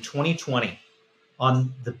think in 2020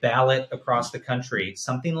 on the ballot across the country,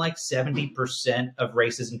 something like 70% of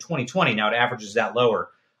races in 2020, now it averages that lower,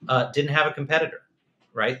 didn't have a competitor.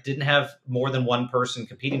 Right? Didn't have more than one person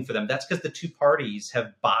competing for them. That's because the two parties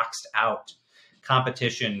have boxed out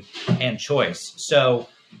competition and choice. So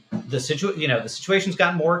the situation's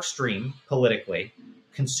gotten more extreme politically.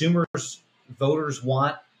 Consumers, voters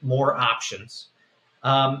want more options.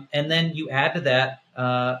 And then you add to that,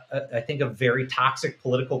 I think, a very toxic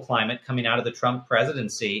political climate coming out of the Trump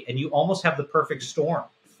presidency. And you almost have the perfect storm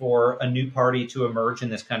for a new party to emerge in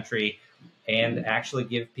this country and actually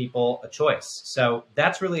give people a choice. So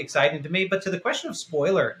that's really exciting to me. But to the question of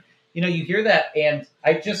spoiler, you hear that, and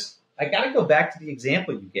I got to go back to the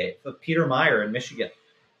example you gave of Peter Meyer in Michigan.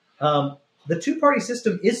 The two-party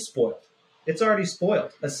system is spoiled. It's already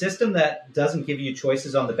spoiled. A system that doesn't give you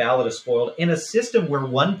choices on the ballot is spoiled. In a system where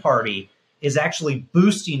one party is actually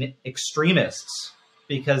boosting extremists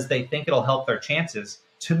because they think it'll help their chances,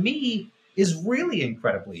 to me, is really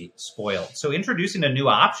incredibly spoiled. So introducing a new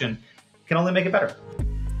option can only make it better.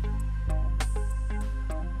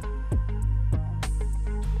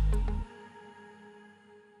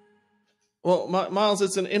 Well, Miles,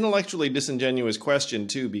 it's an intellectually disingenuous question,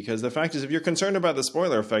 too, because the fact is, if you're concerned about the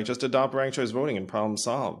spoiler effect, just adopt ranked choice voting and problem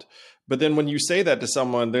solved. But then when you say that to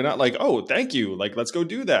someone, they're not like, oh, thank you, like, let's go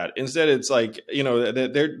do that. Instead, it's like,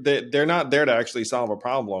 they're not there to actually solve a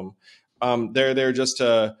problem. They're there just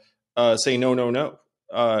to say no.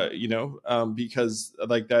 Because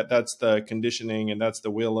like that's the conditioning and that's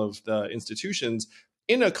the will of the institutions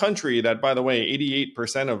in a country that, by the way,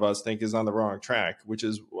 88% of us think is on the wrong track, which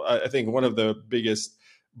is, I think, one of the biggest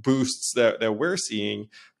boosts that we're seeing.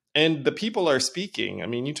 And the people are speaking. I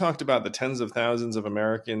mean, you talked about the tens of thousands of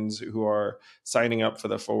Americans who are signing up for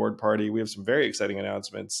the Forward Party. We have some very exciting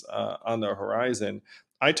announcements on the horizon.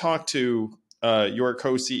 I talked to your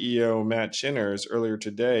co-CEO, Matt Shinners, earlier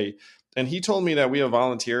today, and he told me that we have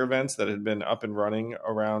volunteer events that had been up and running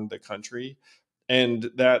around the country,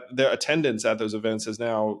 and that the attendance at those events has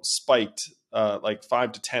now spiked like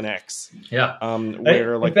 5 to 10x. Yeah.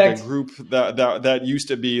 Where like the group that used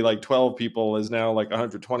to be like 12 people is now like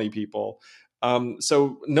 120 people.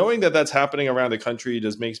 So knowing that that's happening around the country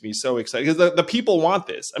just makes me so excited, because the people want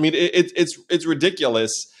this. I mean, it's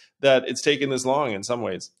ridiculous that it's taken this long in some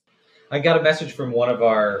ways. I got a message from one of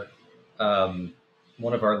our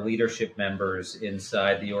leadership members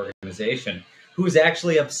inside the organization who was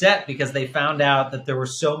actually upset because they found out that there were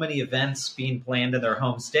so many events being planned in their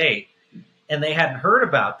home state and they hadn't heard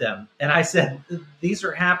about them. And I said, these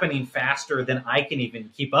are happening faster than I can even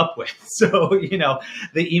keep up with. So,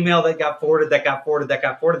 the email that got forwarded,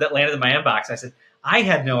 that landed in my inbox. I said, I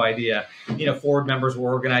had no idea, Forward members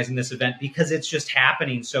were organizing this event because it's just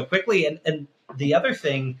happening so quickly. And the other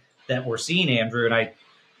thing that we're seeing, Andrew, and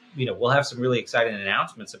we'll have some really exciting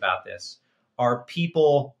announcements about this, are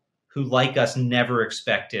people who, like us, never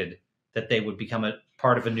expected that they would become a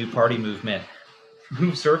part of a new party movement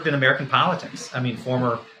who've served in American politics. I mean,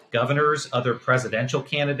 former governors, other presidential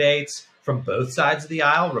candidates from both sides of the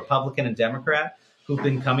aisle, Republican and Democrat, who've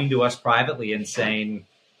been coming to us privately and saying,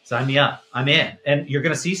 sign me up, I'm in. And you're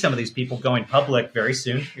going to see some of these people going public very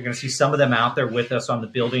soon. You're going to see some of them out there with us on the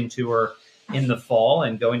building tour in the fall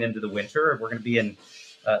and going into the winter. We're going to be in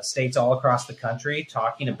states all across the country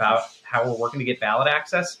talking about how we're working to get ballot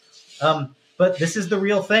access. But this is the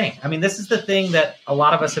real thing. I mean, this is the thing that a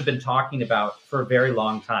lot of us have been talking about for a very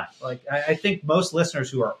long time. Like, I think most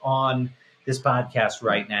listeners who are on this podcast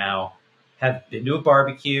right now have been to a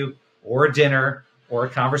barbecue or a dinner or a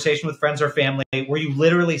conversation with friends or family where you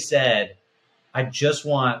literally said, I just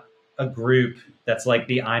want a group that's like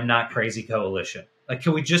the I'm Not Crazy coalition. Like,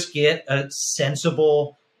 can we just get a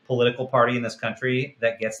sensible political party in this country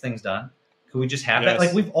that gets things done? Can we just have that?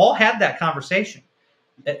 Like, we've all had that conversation.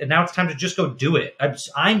 And now it's time to just go do it.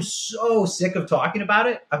 I'm so sick of talking about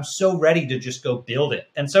it. I'm so ready to just go build it.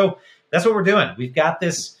 And so that's what we're doing. We've got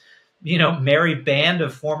this, merry band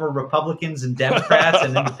of former Republicans and Democrats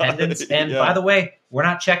and independents. And by the way, we're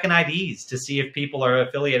not checking IDs to see if people are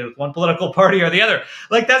affiliated with one political party or the other.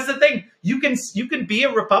 Like, that's the thing. You can be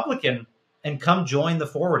a Republican and come join the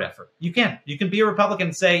forward effort. You can be a Republican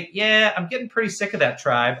and say, yeah, I'm getting pretty sick of that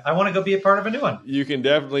tribe. I want to go be a part of a new one. You can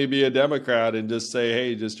definitely be a Democrat and just say,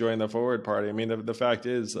 hey, just join the forward party. I mean, the fact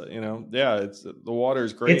is, it's the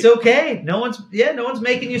water's great. It's okay. No one's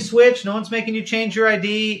making you switch. No one's making you change your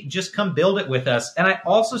ID. Just come build it with us. And I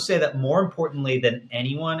also say that more importantly than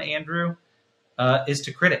anyone, Andrew, is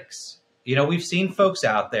to critics. We've seen folks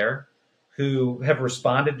out there who have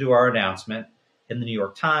responded to our announcement in the New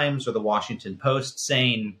York Times or the Washington Post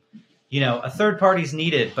saying, a third party's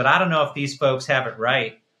needed, but I don't know if these folks have it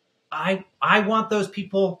right. I want those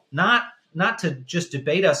people not to just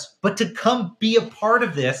debate us, but to come be a part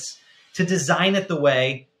of this, to design it the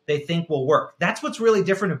way they think will work. That's what's really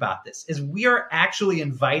different about this, is we are actually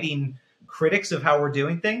inviting critics of how we're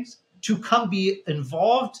doing things to come be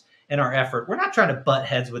involved in our effort. We're not trying to butt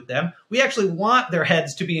heads with them. We actually want their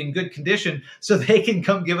heads to be in good condition so they can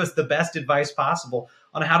come give us the best advice possible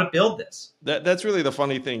on how to build this. That's really the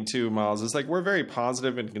funny thing too, Miles. It's like, we're very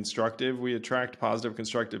positive and constructive. We attract positive,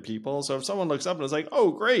 constructive people. So if someone looks up and is like, oh,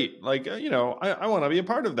 great, like, I want to be a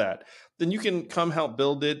part of that, then you can come help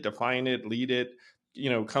build it, define it, lead it,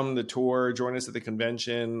 come the tour, join us at the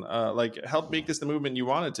convention, help make this the movement you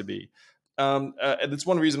want it to be. And it's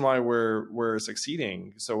one reason why we're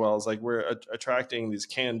succeeding so well, is like we're attracting these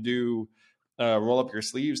can-do, roll up your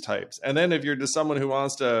sleeves types. And then if you're just someone who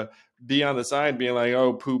wants to be on the side being like,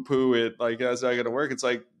 oh, poo it, like, that's not going to work, it's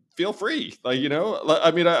like, feel free. Like, I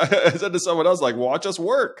mean, I said to someone else, like, watch us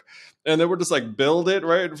work. And then we're just like, build it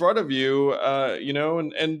right in front of you,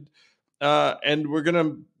 and we're going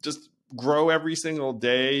to just grow every single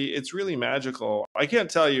day. It's really magical. I can't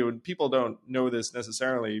tell you, and people don't know this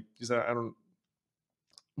necessarily, because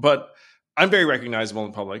but I'm very recognizable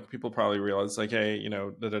in public. People probably realize, like, hey,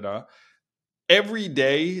 every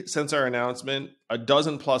day since our announcement, a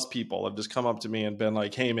dozen plus people have just come up to me and been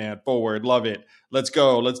like, hey man, forward, love it, let's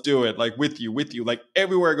go, let's do it, like with you, like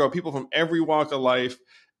everywhere I go, people from every walk of life,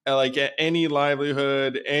 like at any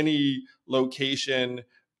livelihood, any location.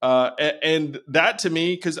 And that to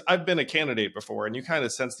me, because I've been a candidate before, and you kind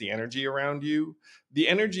of sense the energy around you. The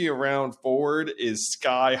energy around Forward is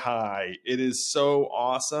sky high. It is so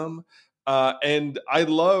awesome, and I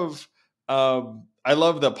love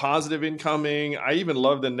the positive incoming. I even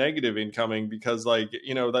love the negative incoming, because, like,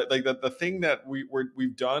 the thing that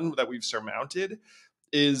we've done, that we've surmounted,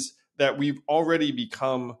 is that we've already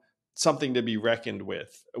become something to be reckoned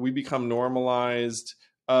with. We become normalized.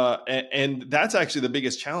 And that's actually the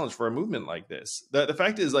biggest challenge for a movement like this. The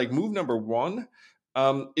fact is, like, move number one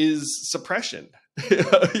is suppression.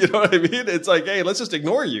 You know what I mean? It's like, hey, let's just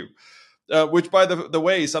ignore you, which, by the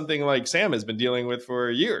way, something like Sam has been dealing with for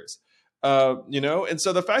years. And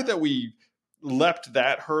so the fact that we leapt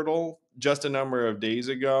that hurdle just a number of days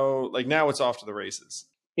ago, like, now it's off to the races.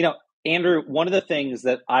 Andrew, one of the things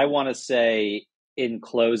that I want to say in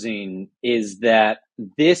closing is that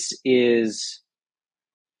this is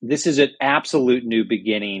an absolute new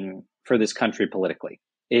beginning for this country politically.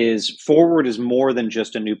 Forward is more than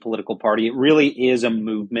just a new political party. It really is a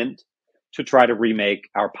movement to try to remake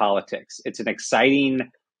our politics. It's an exciting,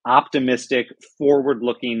 optimistic,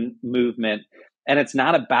 forward-looking movement. And it's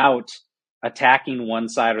not about attacking one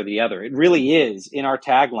side or the other. It really is, in our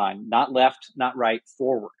tagline, not left, not right,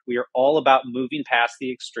 forward. We are all about moving past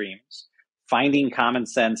the extremes, finding common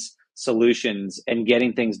sense solutions, and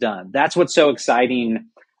getting things done. That's what's so exciting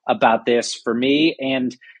about this for me.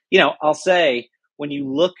 And, I'll say, when you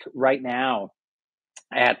look right now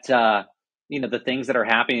at the things that are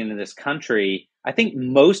happening in this country, I think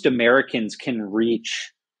most Americans can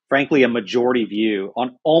reach, frankly, a majority view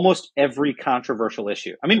on almost every controversial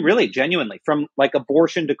issue. I mean, really, genuinely, from like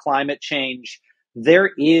abortion to climate change, there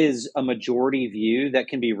is a majority view that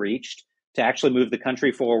can be reached to actually move the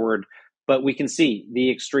country forward. But we can see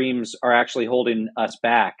the extremes are actually holding us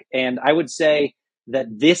back. And I would say that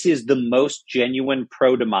this is the most genuine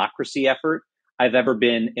pro-democracy effort I've ever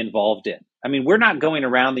been involved in. I mean, we're not going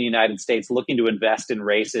around the United States looking to invest in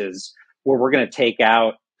races where we're going to take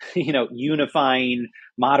out, unifying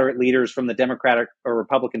moderate leaders from the Democratic or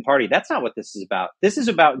Republican Party. That's not what this is about. This is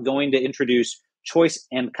about going to introduce choice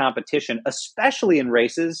and competition, especially in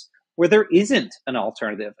races where there isn't an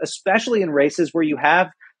alternative, especially in races where you have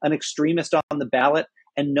an extremist on the ballot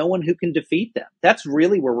and no one who can defeat them. That's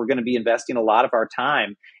really where we're going to be investing a lot of our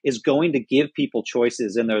time, is going to give people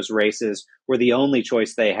choices in those races where the only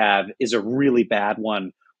choice they have is a really bad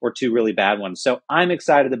one or two really bad ones. So I'm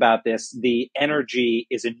excited about this. The energy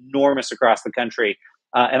is enormous across the country.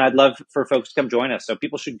 And I'd love for folks to come join us. So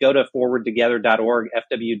people should go to forwardtogether.org,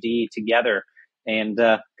 FWD together, and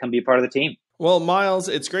come be a part of the team. Well, Miles,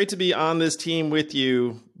 it's great to be on this team with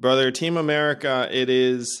you, brother. Team America, it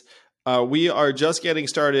is. We are just getting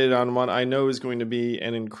started on what I know is going to be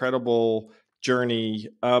an incredible journey.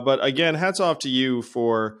 But again, hats off to you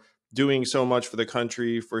for doing so much for the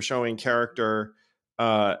country, for showing character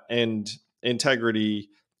and integrity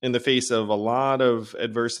in the face of a lot of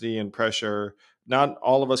adversity and pressure. Not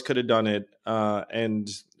all of us could have done it. And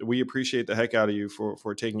we appreciate the heck out of you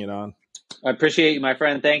for taking it on. I appreciate you, my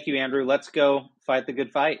friend. Thank you, Andrew. Let's go fight the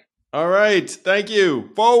good fight. All right. Thank you.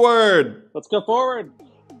 Forward. Let's go forward.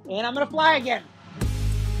 And I'm going to fly again.